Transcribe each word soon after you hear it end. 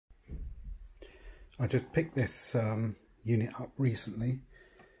I just picked this unit up recently.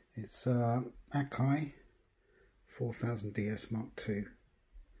 It's Akai 4000 DS Mk2.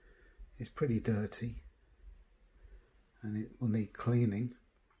 It's pretty dirty and it will need cleaning,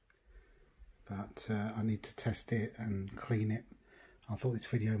 but I need to test it and clean it. I thought this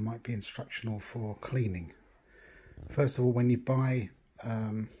video might be instructional for cleaning. First of all, when you buy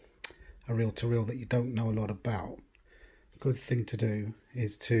a reel-to-reel that you don't know a lot about, a good thing to do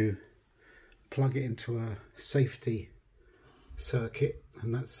is to plug it into a safety circuit,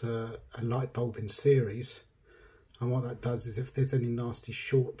 and that's a light bulb in series. And what that does is, if there's any nasty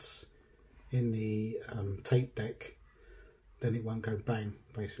shorts in the tape deck, then it won't go bang.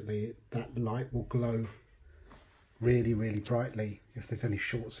 Basically, that light will glow really brightly if there's any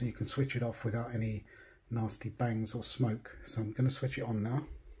shorts, so you can switch it off without any nasty bangs or smoke. So I'm going to switch it on now.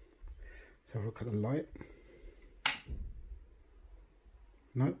 Let's have a look at the light.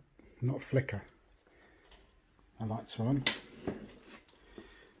 No, not a flicker. The lights are on.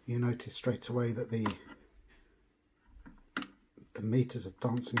 You notice straight away that the meters are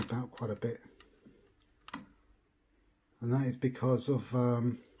dancing about quite a bit, and that is because of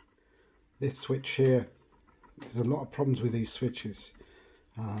this switch here. There's a lot of problems with these switches,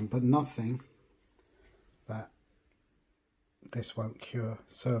 but nothing that this won't cure.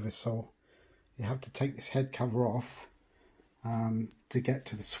 Service, so you have to take this head cover off to get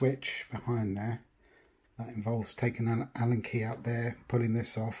to the switch behind there. That involves taking an Allen key out there, pulling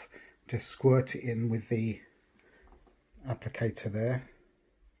this off, just squirt it in with the applicator there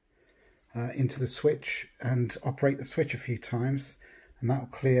into the switch and operate the switch a few times, and that will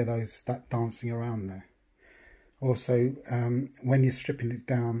clear that dancing around there. Also, when you're stripping it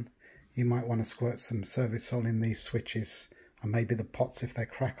down, you might want to squirt some Service-Sol in these switches and maybe the pots if they're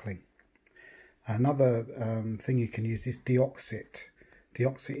crackling. Another thing you can use is deoxit.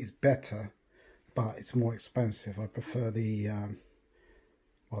 Deoxit is better, but it's more expensive. I prefer the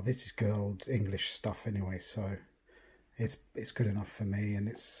well, this is good old English stuff anyway, so it's good enough for me,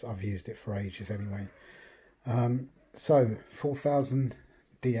 and I've used it for ages anyway. So 4000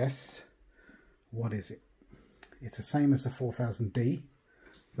 DS, what is it? It's the same as the 4000D,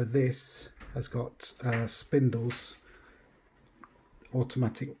 but this has got spindles,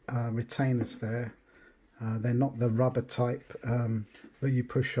 automatic retainers there. They're not the rubber type that you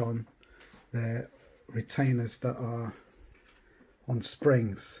push on. They're retainers that are on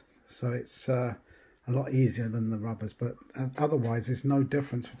springs, so it's a lot easier than the rubbers, but otherwise there's no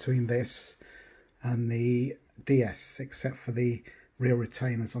difference between this and the DS except for the rear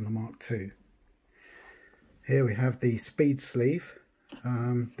retainers on the Mk2. Here we have the speed sleeve.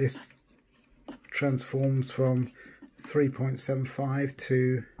 This transforms from 3.75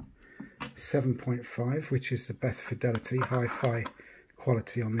 to 7.5, which is the best fidelity, hi-fi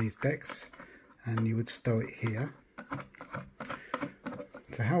quality on these decks, and you would stow it here.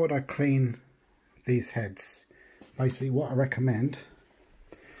 So how would I clean these heads? Basically what I recommend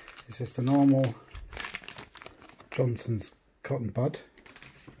is just a normal Johnson's cotton bud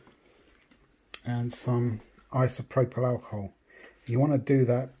and some isopropyl alcohol. You want to do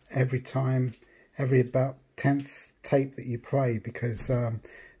that every about 10th tape that you play, because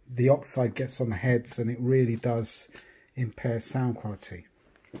the oxide gets on the heads and it really does impair sound quality.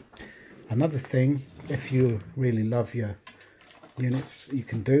 Another thing, if you really love your units, you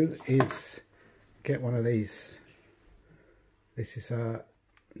can do is get one of these. This is a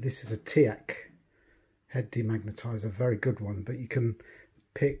TIAC head demagnetizer, very good one, but you can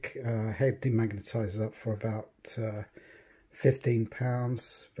pick head demagnetizers up for about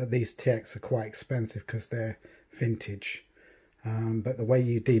 £15, but these TIACs are quite expensive because they're vintage. But the way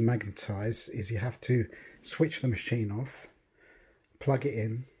you demagnetize is you have to switch the machine off, plug it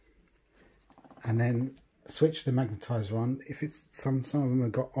in, and then switch the magnetizer on. If it's some of them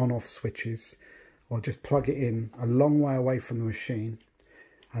have got on-off switches, or just plug it in a long way away from the machine,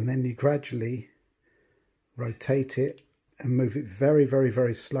 and then you gradually rotate it and move it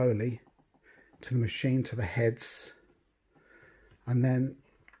very slowly to the machine, to the heads. And then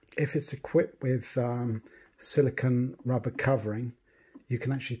if it's equipped with silicone rubber covering, you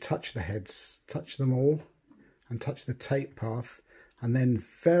can actually touch the heads, touch them all, and touch the tape path, and then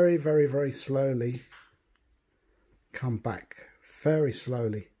very slowly come back, very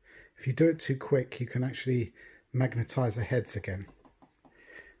slowly. If you do it too quick, you can actually magnetize the heads again.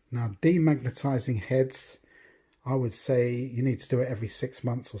 Now, demagnetizing heads, I would say you need to do it every 6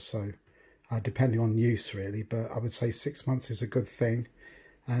 months or so, depending on use really, but I would say 6 months is a good thing,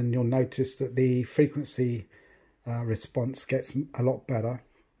 and you'll notice that the frequency response gets a lot better.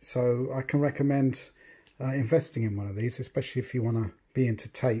 So I can recommend investing in one of these, especially if you want to be into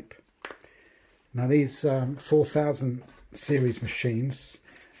tape. Now these 4000 series machines,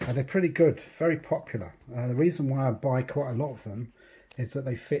 they're pretty good, very popular. The reason why I buy quite a lot of them is that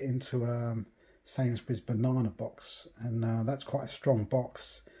they fit into Sainsbury's banana box, and that's quite a strong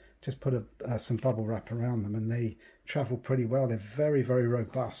box. Just put some bubble wrap around them and they travel pretty well. They're very, very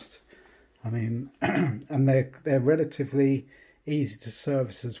robust. I mean, and they're relatively easy to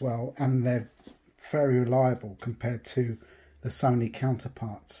service as well, and they're very reliable compared to the Sony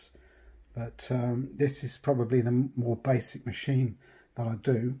counterparts. But this is probably the more basic machine that I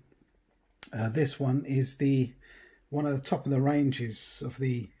do. This one is one of the top of the ranges of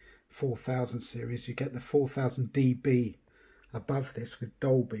the 4000 series. You get the 4000 dB above this with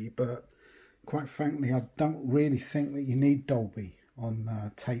Dolby, but quite frankly I don't really think that you need Dolby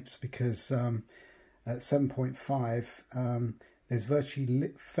on tapes, because at 7.5 there's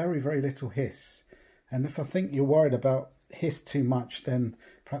virtually very, very little hiss, and if I think you're worried about hiss too much, then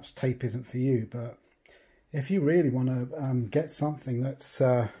perhaps tape isn't for you. But if you really want to get something that's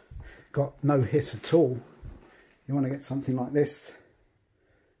got no hiss at all, you want to get something like this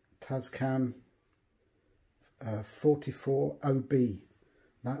Tascam 44 OB.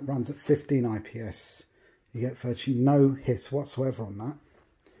 That runs at 15 IPS. You get virtually no hiss whatsoever on that.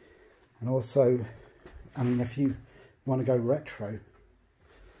 And also, I mean, if you want to go retro,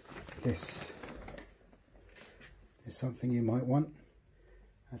 this is something you might want.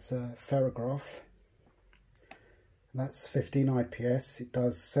 That's a Ferrograph. That's 15 IPS. It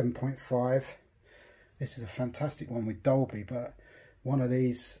does 7.5. This is a fantastic one with Dolby, but one of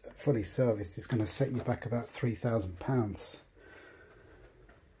these fully serviced is going to set you back about £3,000.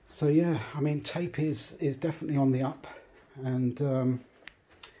 So yeah, I mean, tape is definitely on the up, and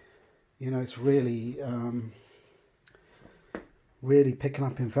you know, it's really really picking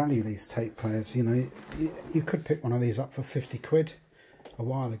up in value, these tape players. You know, you could pick one of these up for 50 quid a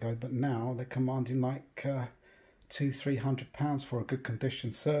while ago, but now they're commanding like £200–300 for a good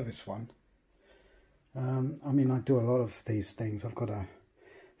condition service one. I mean, I do a lot of these things. I've got a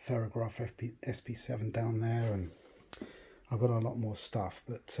Ferrograph SP7 down there, and I've got a lot more stuff,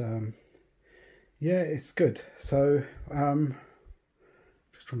 but yeah, it's good. So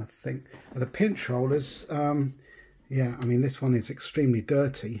just trying to think. The pinch rollers, yeah, I mean, this one is extremely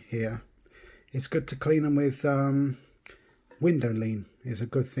dirty here. It's good to clean them with window lean. Is a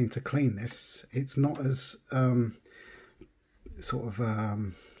good thing to clean this. It's not as sort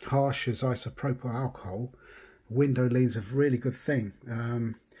of harsh as isopropyl alcohol. Window lean's a really good thing.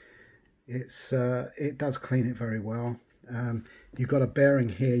 It does clean it very well. You've got a bearing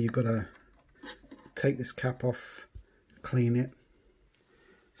here. You've got to take this cap off, clean it.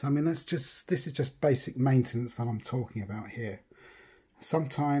 So I mean, this is just basic maintenance that I'm talking about here.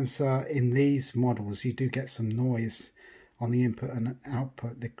 Sometimes in these models you do get some noise on the input and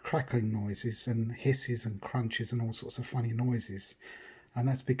output, the crackling noises and hisses and crunches and all sorts of funny noises, and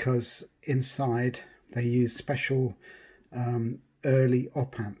that's because inside they use special early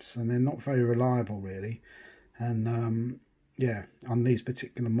op amps, and they're not very reliable really. And yeah, on these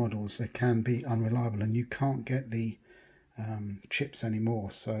particular models they can be unreliable, and you can't get the chips anymore,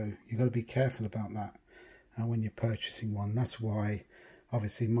 so you've got to be careful about that when you're purchasing one. That's why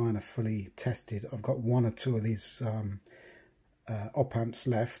obviously mine are fully tested. I've got one or two of these op amps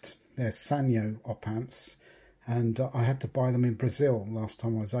left. They're Sanyo op amps, and I had to buy them in Brazil last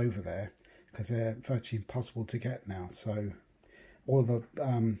time I was over there, because they're virtually impossible to get now. So all of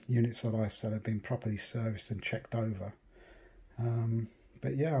the units that I sell have been properly serviced and checked over.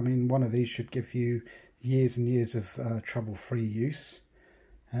 But yeah, I mean, one of these should give you years and years of trouble-free use,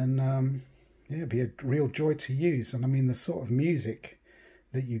 and yeah, it'd be a real joy to use. And I mean, the sort of music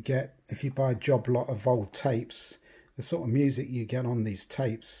that you get if you buy a job lot of old tapes, the sort of music you get on these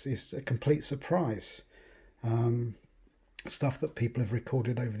tapes is a complete surprise. Stuff that people have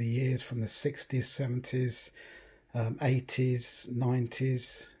recorded over the years from the 60s, 70s, 80s,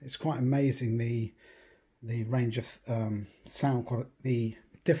 90s. It's quite amazing the range of sound quality, the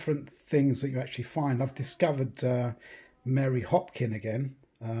different things that you actually find. I've discovered Mary Hopkin again.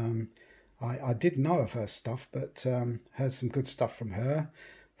 I did know of her stuff, but heard some good stuff from her.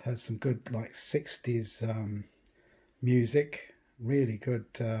 Heard some good like 60s music, really good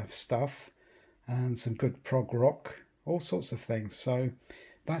stuff, and some good prog rock, all sorts of things. So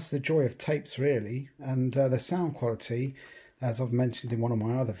that's the joy of tapes really. And the sound quality, as I've mentioned in one of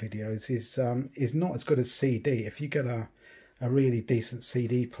my other videos, is not as good as CD. If you get a really decent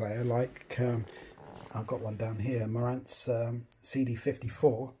CD player, like I've got one down here, Marantz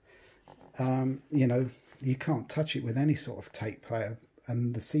CD54, you know, you can't touch it with any sort of tape player,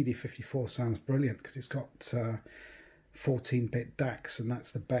 and the CD54 sounds brilliant because it's got 14-bit DACs, and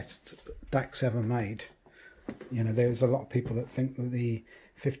that's the best DACs ever made. You know, there's a lot of people that think that the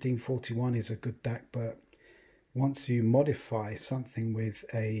 1541 is a good DAC, but once you modify something with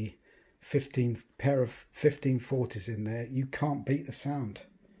a 15 pair of 1540s in there, you can't beat the sound.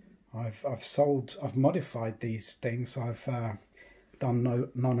 I've modified these things. I've done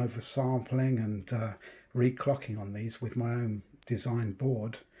non-oversampling and reclocking on these with my own design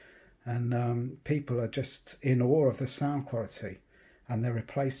board, and people are just in awe of the sound quality, and they're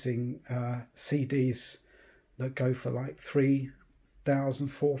replacing CDs that go for like 3,000,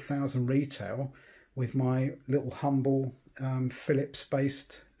 4,000 retail with my little humble Philips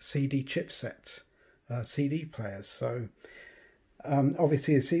based CD chipset CD players. So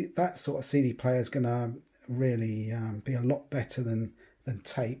obviously that sort of CD player is going to really be a lot better than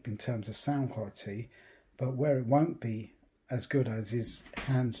tape in terms of sound quality, but where it won't be as good as is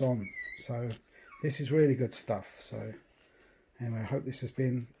hands-on. So this is really good stuff. So anyway, I hope this has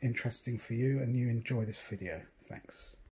been interesting for you and you enjoy this video. Thanks.